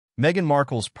Meghan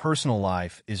Markle's personal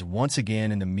life is once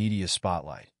again in the media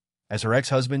spotlight, as her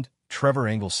ex-husband, Trevor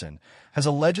Engelson, has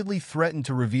allegedly threatened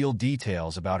to reveal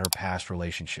details about her past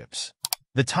relationships.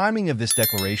 The timing of this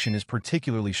declaration is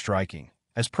particularly striking,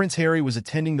 as Prince Harry was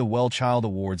attending the WellChild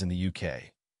Awards in the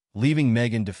UK, leaving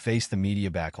Meghan to face the media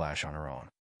backlash on her own.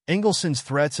 Engelson's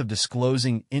threats of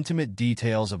disclosing intimate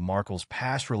details of Markle's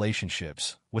past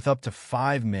relationships with up to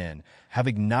 5 men have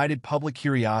ignited public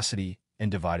curiosity and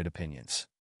divided opinions.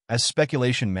 As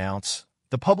speculation mounts,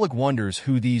 the public wonders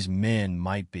who these men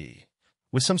might be,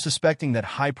 with some suspecting that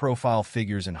high-profile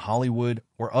figures in Hollywood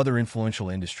or other influential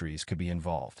industries could be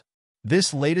involved.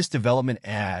 This latest development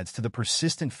adds to the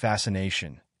persistent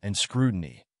fascination and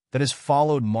scrutiny that has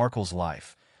followed Markle's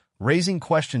life, raising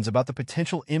questions about the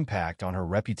potential impact on her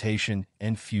reputation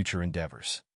and future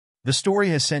endeavors. The story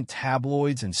has sent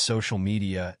tabloids and social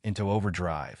media into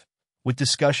overdrive, with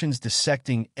discussions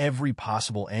dissecting every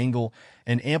possible angle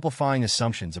and amplifying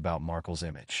assumptions about Markle's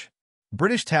image.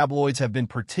 British tabloids have been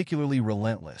particularly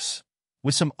relentless,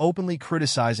 with some openly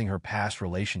criticizing her past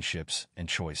relationships and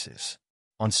choices.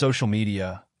 On social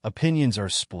media, opinions are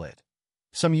split.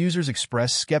 Some users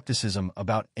express skepticism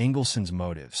about Engelson's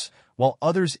motives, while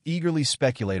others eagerly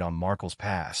speculate on Markle's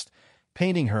past,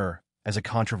 painting her as a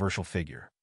controversial figure.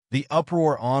 The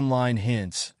uproar online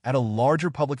hints at a larger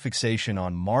public fixation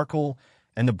on Markle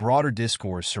and the broader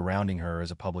discourse surrounding her as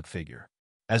a public figure.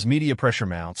 As media pressure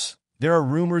mounts, there are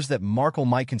rumors that Markle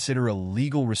might consider a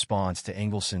legal response to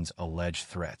Engelson's alleged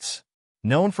threats.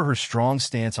 Known for her strong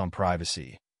stance on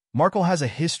privacy, Markle has a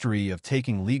history of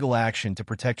taking legal action to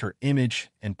protect her image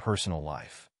and personal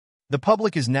life. The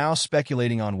public is now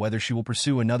speculating on whether she will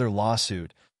pursue another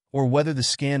lawsuit or whether the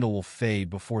scandal will fade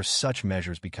before such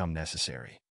measures become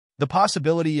necessary. The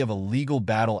possibility of a legal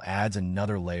battle adds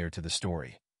another layer to the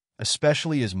story,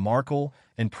 especially as Markle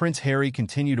and Prince Harry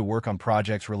continue to work on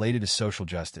projects related to social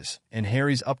justice and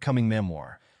Harry's upcoming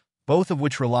memoir, both of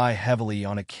which rely heavily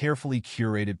on a carefully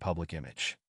curated public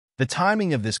image. The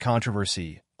timing of this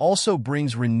controversy also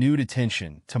brings renewed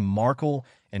attention to Markle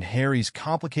and Harry's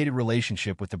complicated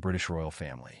relationship with the British royal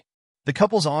family. The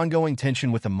couple's ongoing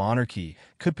tension with the monarchy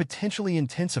could potentially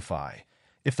intensify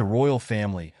if the royal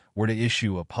family were to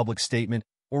issue a public statement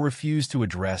or refuse to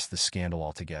address the scandal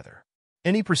altogether.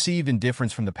 Any perceived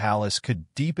indifference from the palace could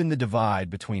deepen the divide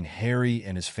between Harry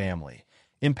and his family,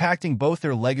 impacting both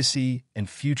their legacy and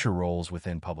future roles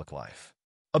within public life.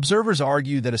 Observers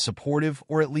argue that a supportive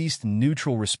or at least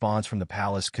neutral response from the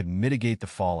palace could mitigate the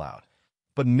fallout,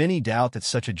 but many doubt that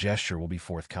such a gesture will be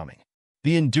forthcoming.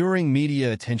 The enduring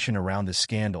media attention around this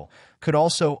scandal could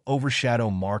also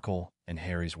overshadow Markle and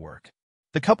Harry's work.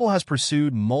 The couple has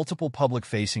pursued multiple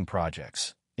public-facing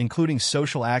projects, including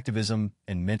social activism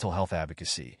and mental health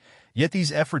advocacy, yet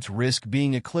these efforts risk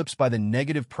being eclipsed by the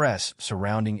negative press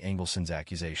surrounding Engelson's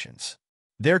accusations.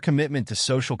 Their commitment to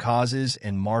social causes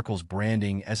and Markle's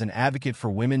branding as an advocate for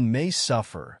women may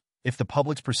suffer if the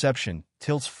public's perception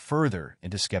tilts further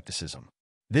into skepticism.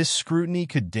 This scrutiny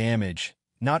could damage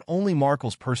not only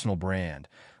Markle's personal brand,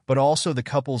 but also the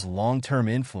couple's long-term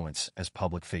influence as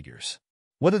public figures.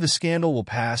 Whether the scandal will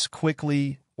pass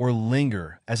quickly or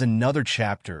linger as another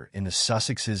chapter in the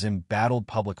Sussexes' embattled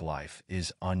public life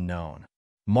is unknown.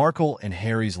 Markle and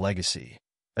Harry's legacy,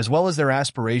 as well as their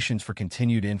aspirations for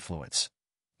continued influence,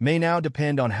 may now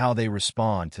depend on how they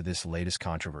respond to this latest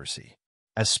controversy.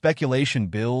 As speculation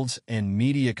builds and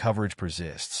media coverage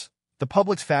persists, the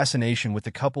public's fascination with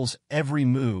the couple's every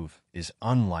move is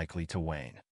unlikely to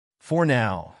wane. For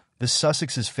now, the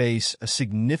Sussexes face a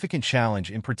significant challenge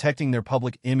in protecting their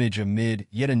public image amid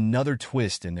yet another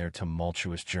twist in their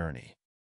tumultuous journey.